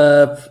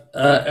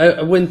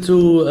 I went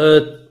to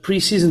a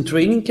pre-season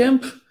training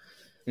camp,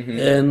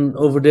 and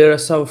over there I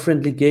saw a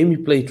friendly game. He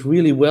played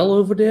really well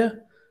over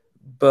there,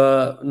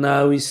 but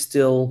now he's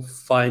still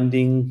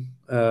finding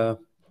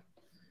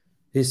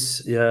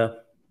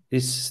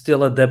he's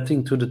still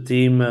adapting to the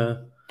team.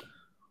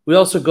 We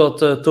also got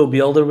Toby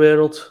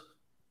Alderweireld,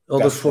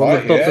 other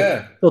former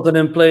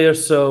Tottenham player,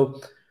 so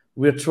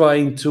we're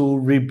trying to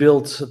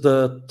rebuild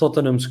the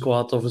Tottenham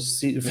squad of a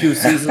few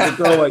seasons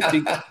ago, I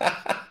think.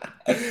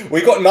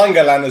 We got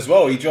Nangalan as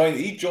well. He joined.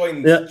 He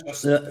joined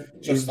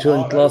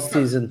last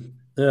season.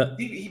 Yeah,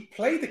 he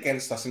played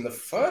against us in the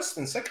first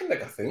and second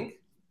leg, I think.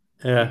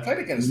 Yeah, he played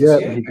against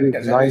us.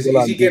 Yeah, is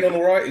he getting on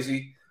all right? Is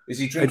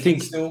he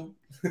drinking still?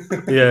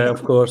 Yeah,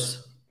 of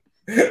course.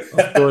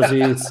 Of course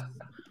he is.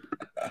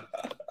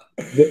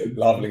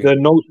 Lovely. There are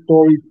no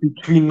stories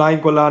between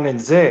Nainggolan and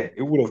Zé.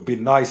 It would have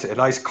been nice, a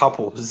nice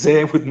couple.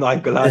 Zé with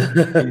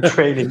Nainggolan in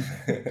training.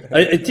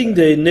 I think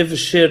they never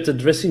shared the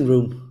dressing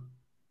room.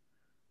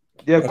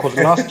 Yeah, because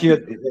last year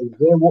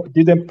Zé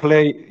didn't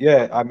play.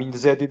 Yeah, I mean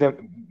Zé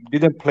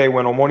didn't play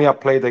when Omonia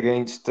played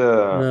against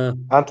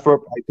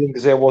Antwerp. I think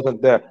Zé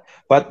wasn't there.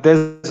 But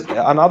there's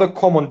another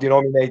common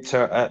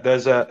denominator.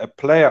 There's a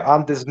player,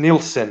 Anders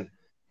Nielsen.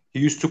 He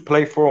used to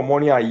play for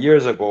Omonia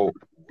years ago.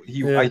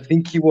 I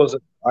think he was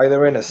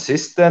either an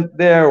assistant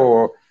there,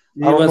 or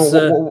He I don't was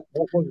know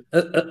what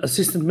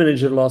assistant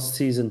manager last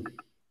season.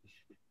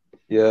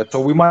 Yeah,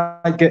 so we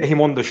might get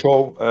him on the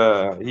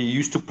show. He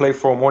used to play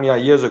for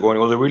Omonoia years ago, and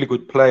he was a really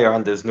good player,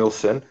 Anders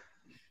Nilsson.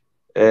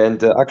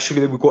 And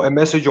actually, we got a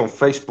message on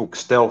Facebook,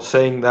 Stel,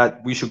 saying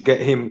that we should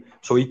get him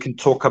so he can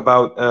talk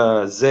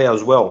about Zay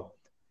as well.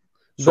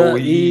 So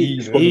But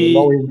he's going to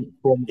know him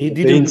from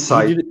the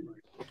inside.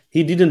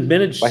 He didn't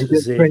manage But he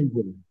didn't Zay. train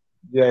him.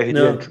 Yeah, he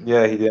No. didn't.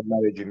 Yeah, he didn't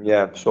manage him.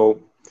 Yeah.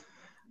 So,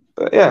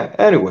 but yeah.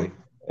 Anyway,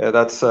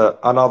 that's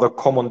another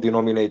common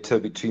denominator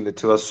between the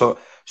two of us.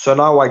 So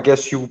now I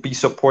guess you'll be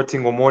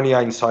supporting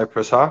Omonoia in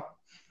Cyprus, huh?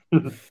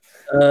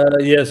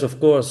 Yes, of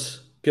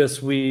course,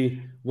 because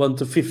we want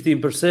to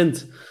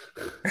 15%.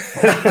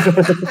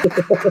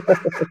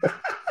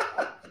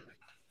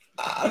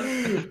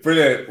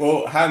 Brilliant.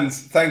 Well,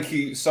 Hans, thank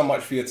you so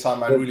much for your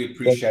time. I really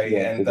appreciate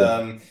it.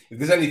 And if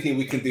there's anything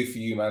we can do for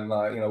you, man,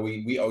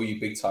 we owe you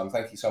big time.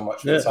 Thank you so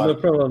much for your time. No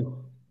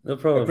problem. No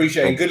problem.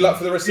 Appreciate it. And good luck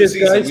for the rest of the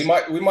season.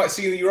 Guys. We might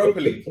see you in the Europa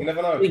League. You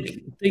never know.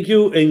 Thank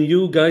you, and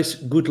you guys.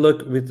 Good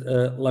luck with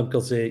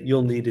Lamkel.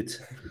 You'll need it.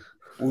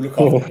 We'll look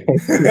after him.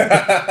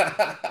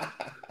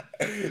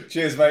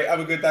 Cheers, mate.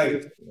 Have a good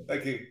day.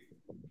 Thank you.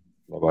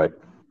 Bye-bye.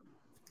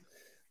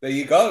 There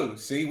you go.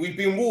 See, we've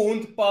been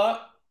warned,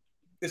 but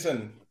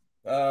listen,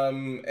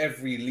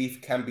 every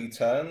leaf can be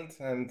turned.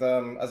 And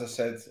as I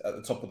said at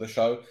the top of the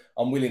show,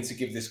 I'm willing to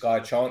give this guy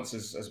a chance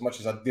as much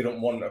as I didn't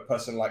want a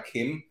person like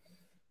him.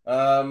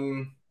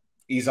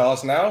 He's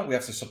ours now. We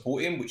have to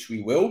support him, which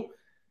we will.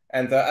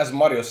 And as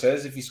Mario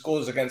says, if he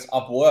scores against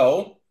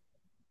Apoel,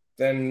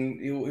 then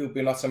he'll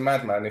be not a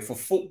madman. If a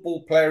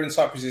football player in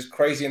Cyprus is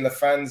crazy and the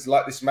fans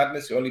like this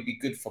madness, it'll only be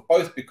good for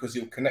both because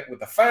he'll connect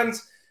with the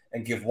fans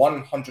and give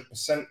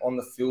 100% on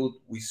the field.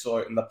 We saw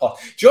it in the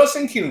past. Just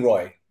thinking,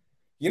 Roy,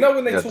 you know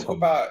when they talk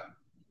about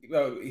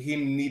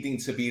him needing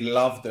to be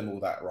loved and all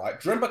that, right?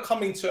 Do you remember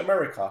coming to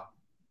America?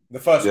 The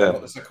first one,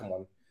 not the second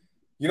one.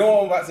 You know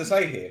what I'm about to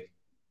say here?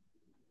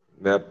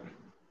 Yep.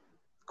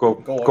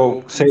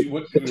 Go. Say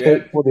for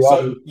the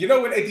so, you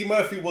know when Eddie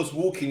Murphy was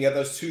walking at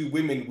those two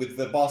women with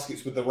the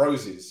baskets with the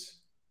roses?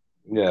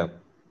 Yeah.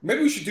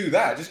 Maybe we should do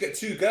that. Just get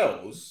two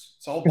girls,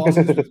 so whole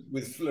baskets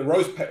with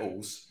rose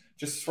petals.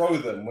 Just throw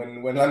them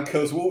when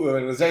Lamkel's walking,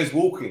 when Zay's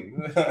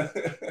walking.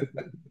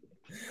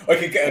 Or you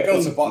could get a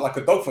girl to bark like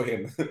a dog for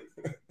him.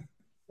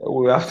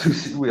 We have to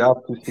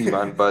see,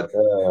 man. But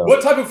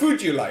what type of food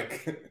do you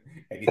like?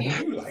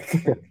 Anything you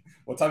like.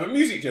 What type of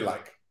music do you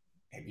like?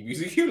 Any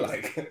music you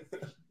like.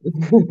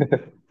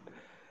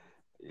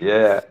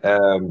 Yeah,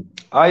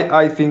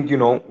 I think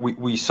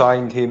we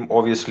signed him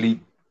obviously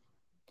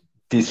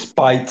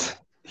despite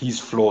his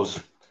flaws.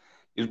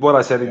 Is what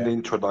I said in the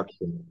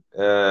introduction.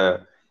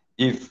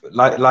 If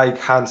like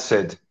Hans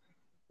said,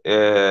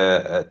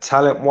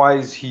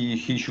 talent-wise,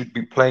 he should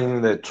be playing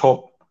in the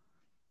top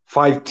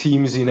 5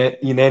 teams in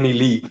any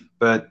league.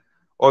 But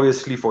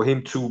obviously, for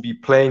him to be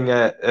playing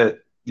at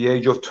the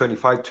age of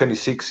 25,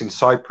 26 in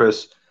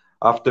Cyprus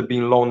after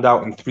being loaned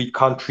out in 3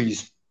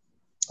 countries,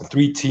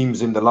 3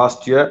 teams in the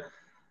last year,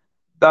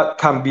 that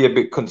can be a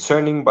bit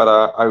concerning. But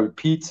I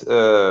repeat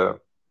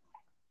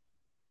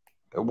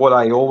what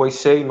I always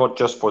say, not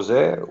just for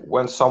Zay.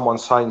 When someone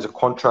signs a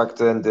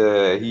contract and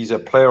he's a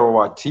player of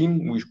our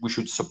team, we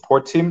should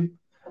support him,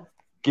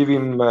 give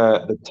him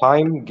the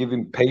time, give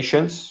him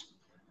patience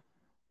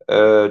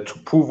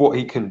to prove what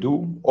he can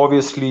do.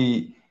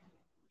 Obviously,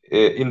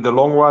 in the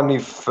long run,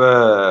 if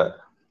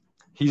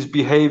his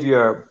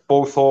behavior,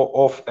 both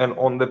off and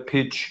on the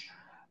pitch,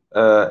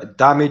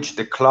 damage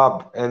the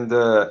club and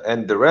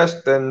the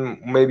rest, then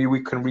maybe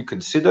we can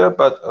reconsider.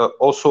 But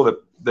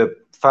also the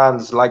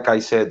fans, like I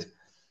said,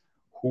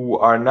 who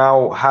are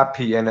now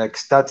happy and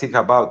ecstatic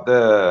about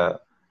the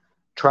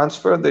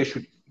transfer, they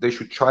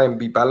should try and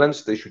be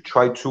balanced. They should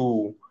try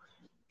to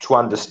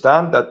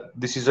understand that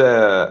this is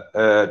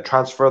a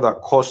transfer that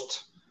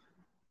cost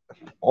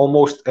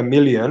almost $1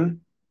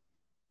 million,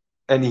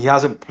 and he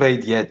hasn't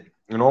played yet.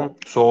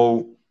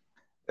 So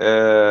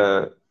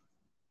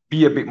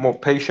be a bit more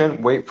patient.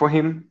 Wait for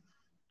him.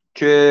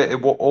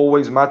 What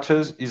always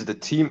matters is the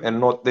team and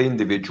not the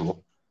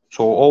individual.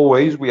 So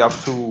always we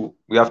have to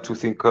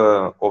think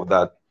of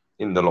that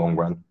in the long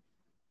run.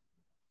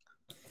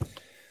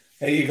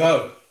 There you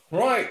go.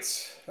 Right,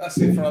 that's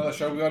it for another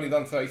show. We've only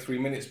done 33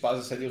 minutes, but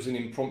as I said, it was an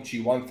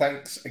impromptu one.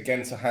 Thanks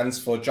again to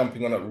Hans for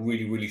jumping on at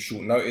really, really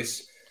short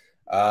notice.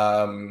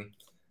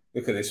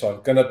 Look at this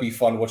one. Gonna be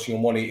fun watching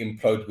Omonoia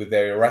implode with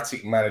their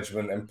erratic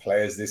management and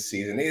players this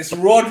season. It's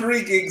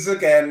Rodriguez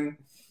again.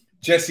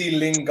 Jesse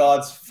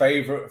Lingard's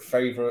favorite.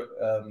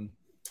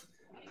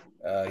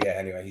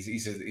 Anyway,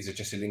 he's a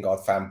Jesse Lingard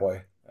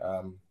fanboy.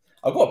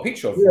 I've got a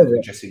picture of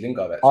Jesse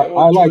Lingard actually.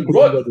 I like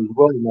Rod as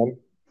well, man.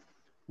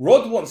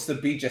 Rod wants to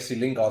be Jesse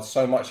Lingard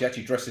so much he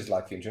actually dresses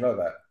like him. Do you know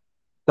that?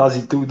 Does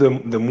he do the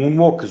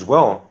moonwalk as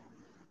well?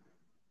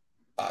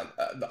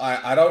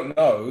 I don't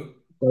know.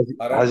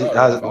 Has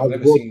Rod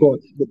got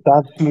the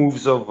dance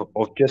moves of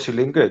Jesse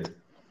Lingard?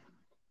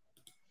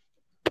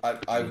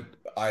 I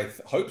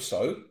hope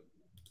so.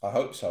 I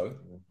hope so.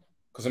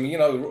 Because I mean, you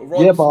know,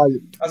 Rod. Yeah, but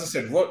As I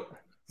said,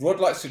 Rod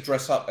likes to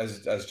dress up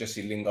as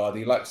Jesse Lingard.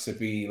 He likes to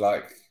be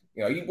like,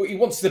 you know, he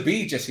wants to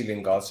be Jesse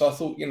Lingard. So I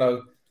thought, you know,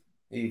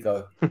 here you go.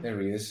 There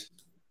he is.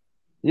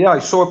 yeah, I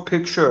saw a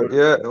picture.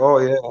 Yeah, oh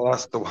yeah,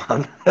 that's the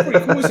one. Pretty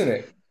cool, isn't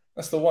it?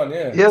 That's the one,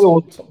 yeah. Yeah,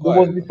 Top there guy.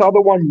 was this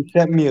other one you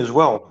sent me as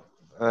well.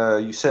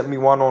 You sent me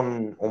one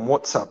on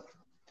WhatsApp.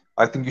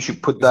 I think you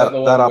should put Is that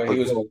the one up where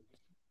he as was? well.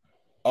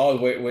 Oh,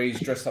 where he's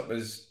dressed up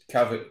as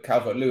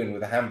Calvert-Lewin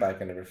with a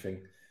handbag and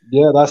everything.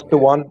 Yeah, that's the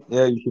one.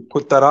 Yeah, you should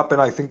put that up,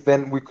 and I think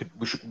then we could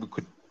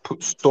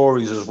put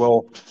stories as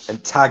well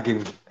and tag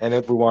him and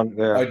everyone.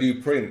 Yeah. I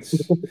do Prince.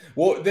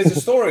 Well, there's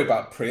a story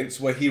about Prince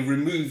where he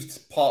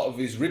removed part of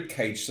his rib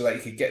cage so that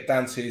he could get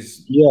down to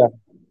his. Yeah.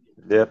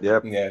 Yep.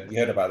 Yeah, you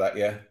heard about that,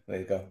 yeah? There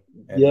you go.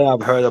 Yeah,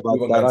 I've heard about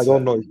that. I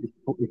don't know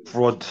if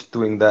Rod's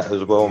doing that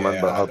as well,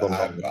 man. But I don't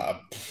know.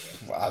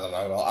 I don't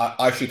know.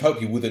 I should hope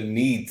he wouldn't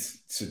need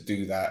to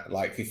do that.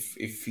 Like if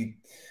he,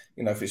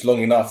 you know, if it's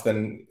long enough,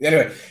 then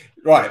anyway.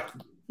 Right.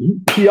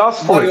 He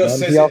asked for Mario it, man.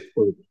 says He asked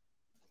for it.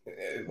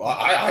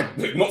 I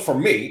not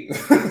from me.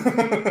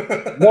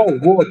 No,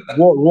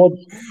 Rod.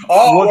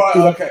 Oh, Rod's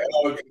right, okay.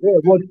 Yeah,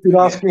 Rod's been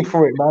asking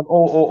for it, man,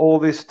 all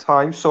this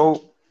time.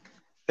 So,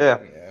 yeah.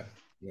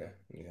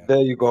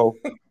 There you go.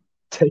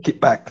 Take it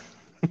back.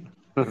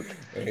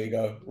 There you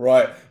go.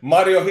 Right.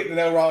 Mario hit the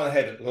nail right on the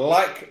head.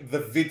 Like the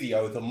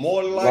video. The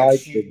more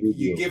likes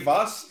you give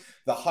us,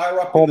 the higher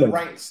up in the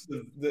ranks.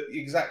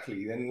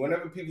 Exactly. And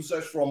whenever people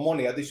search for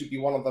Omonoia, this should be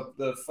one of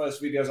the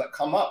first videos that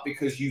come up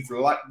because you've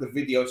liked the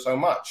video so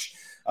much.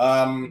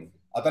 I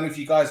don't know if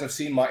you guys have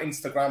seen my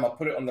Instagram. I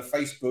put it on the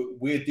Facebook.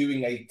 We're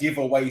doing a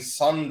giveaway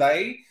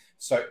Sunday.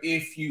 So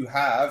if you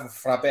have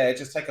Fraber,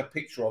 just take a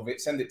picture of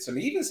it, send it to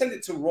me. Even send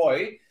it to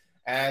Roy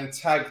and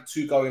tag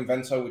To Go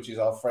Invento, which is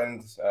our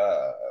friend,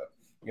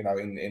 you know,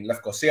 in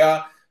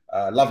Lefkosia.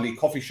 Lovely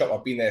coffee shop.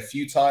 I've been there a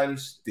few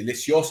times.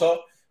 Delicioso.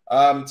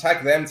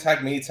 Tag them,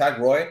 tag me, tag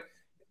Roy.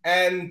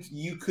 And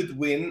you could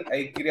win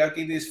a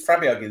Kyriakidis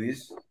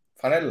Frabiagidis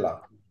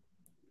Fanella.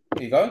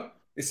 There you go.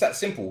 It's that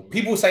simple.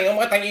 People saying, oh,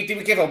 why don't you do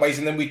giveaways?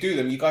 And then we do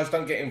them. You guys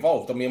don't get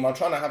involved. I mean, I'm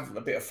trying to have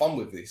a bit of fun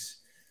with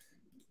this.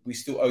 We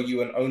still owe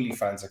you an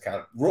OnlyFans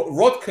account.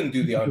 Rod can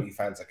do the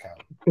OnlyFans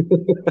account.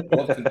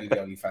 Rod can do the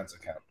OnlyFans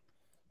account.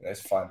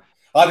 That's fine.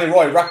 Adi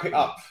Roy, wrap it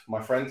up,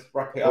 my friend.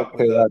 Wrap it up.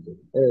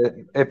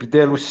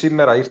 Επιτέλους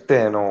σήμερα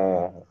ήρθε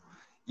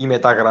η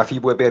μεταγραφή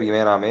που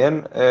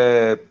περιμέναμε.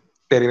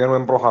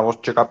 Περιμένουμε προφανώς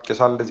και κάποιες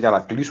άλλες για να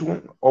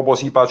κλείσουν.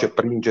 Όπως είπα και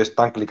πριν και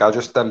στα αγγλικά και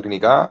στα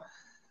ελληνικά,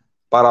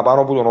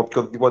 παραπάνω από τον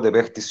οποιοδήποτε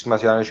παίχτη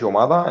σημασία έχει η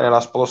ομάδα.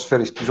 Ένας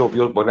ποδοσφαιριστής ο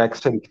οποίος μπορεί να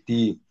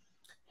εξελιχθεί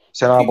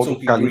σε ένα από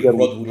τους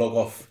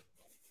καλύτερους.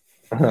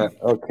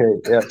 Okay,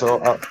 yeah, so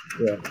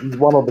he's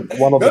one of the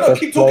best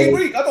keep talking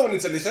Greek. I don't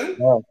want to listen.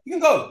 You can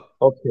go.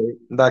 Okay,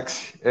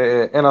 εντάξει.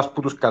 Ένας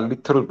από τους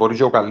καλύτερους, μπορεί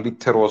και ο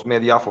καλύτερος με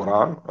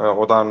διαφορά.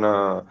 Όταν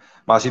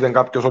μας είπε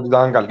κάποιος ότι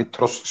ήταν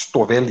καλύτερος στο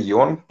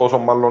Βέλγιο, πόσο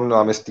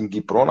μάλλον μες στην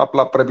Κύπρο,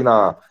 απλά πρέπει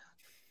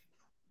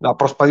να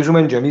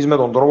προσπαθήσουμε και εμείς με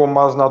τον τρόπο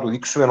μας να του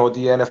δείξουμε ότι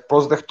είναι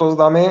ευπρόσδεκτος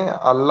δαμέ,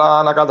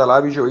 αλλά να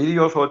καταλάβει και ο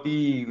ίδιος ότι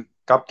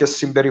κάποιες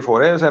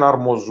συμπεριφορές δεν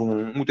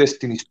αρμόζουν ούτε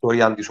στην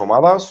ιστορία της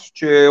ομάδας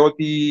και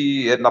ότι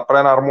να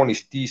πρέπει να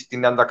αρμονιστεί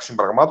στην ένταξη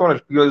πραγμάτων.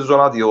 Ελπίζω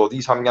να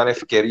δώσει σαν μια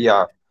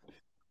ευκαιρία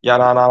για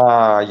να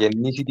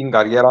αναγεννήσει την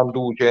καριέρα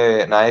του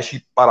και να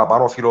έχει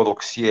παραπάνω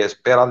φιλοδοξίες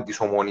πέραν της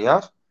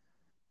Ομονίας,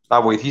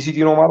 να βοηθήσει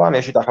την ομάδα, να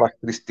έχει τα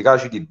χαρακτηριστικά,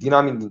 έχει την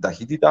δύναμη, την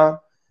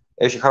ταχύτητα,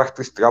 έχει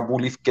χαρακτηριστικά που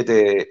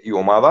λήφκεται η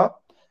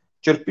ομάδα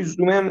και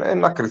ελπίζουμε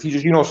να κρυθεί και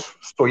εκείνος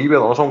στο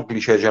γήπεδο όσο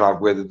κλισέ και να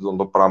ακούεται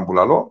το πράγμα που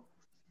λαλώ.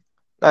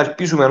 Να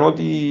ελπίσουμε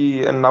ότι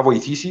να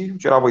βοηθήσει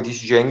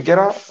και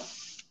έγκαιρα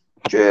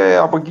και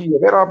από εκεί και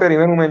πέρα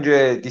περιμένουμε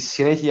και τη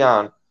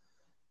συνέχεια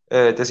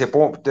τις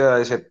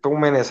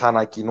επόμενες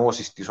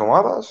ανακοινώσεις της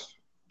ομάδας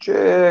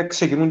και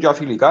ξεκινούν και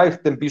αφιλικά.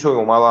 Ήρθε πίσω η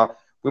ομάδα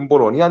που είναι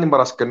Πολωνία την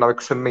Παρασκευή να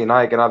παίξουμε με η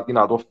ΝΑΕ και ένα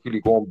δυνατό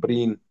φιλικό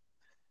πριν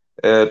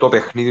το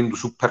παιχνίδι του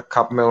Super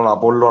Cup με τον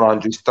Απόλλωνα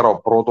και ύστερα ο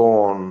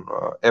πρώτον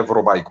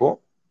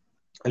ευρωπαϊκό.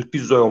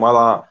 Ελπίζω η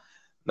ομάδα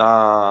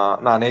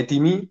να είναι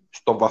έτοιμη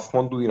στον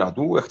βαθμό του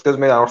δυνατού. Εχθές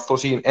με την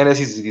ανόρθωση δεν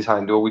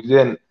συζητήσαμε το. We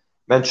didn't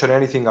mention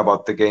anything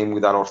about the game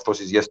with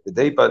ανόρθωσης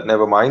yesterday, but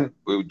never mind.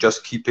 We'll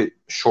just keep it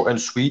short and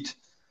sweet.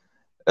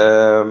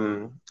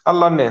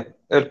 Αλλά ναι,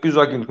 ελπίζω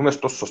να κινηθούμε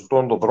στο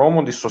σωστό το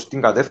δρόμο, τη σωστή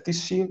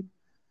κατεύθυνση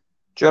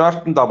και να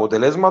έρθουν τα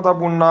αποτελέσματα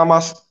που να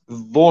μας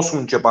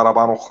δώσουν και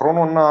παραπάνω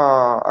χρόνο να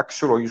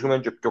αξιολογήσουμε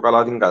και πιο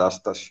καλά την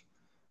κατάσταση.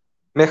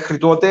 Μέχρι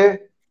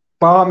τότε,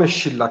 πάμε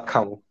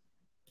σιλακά μου.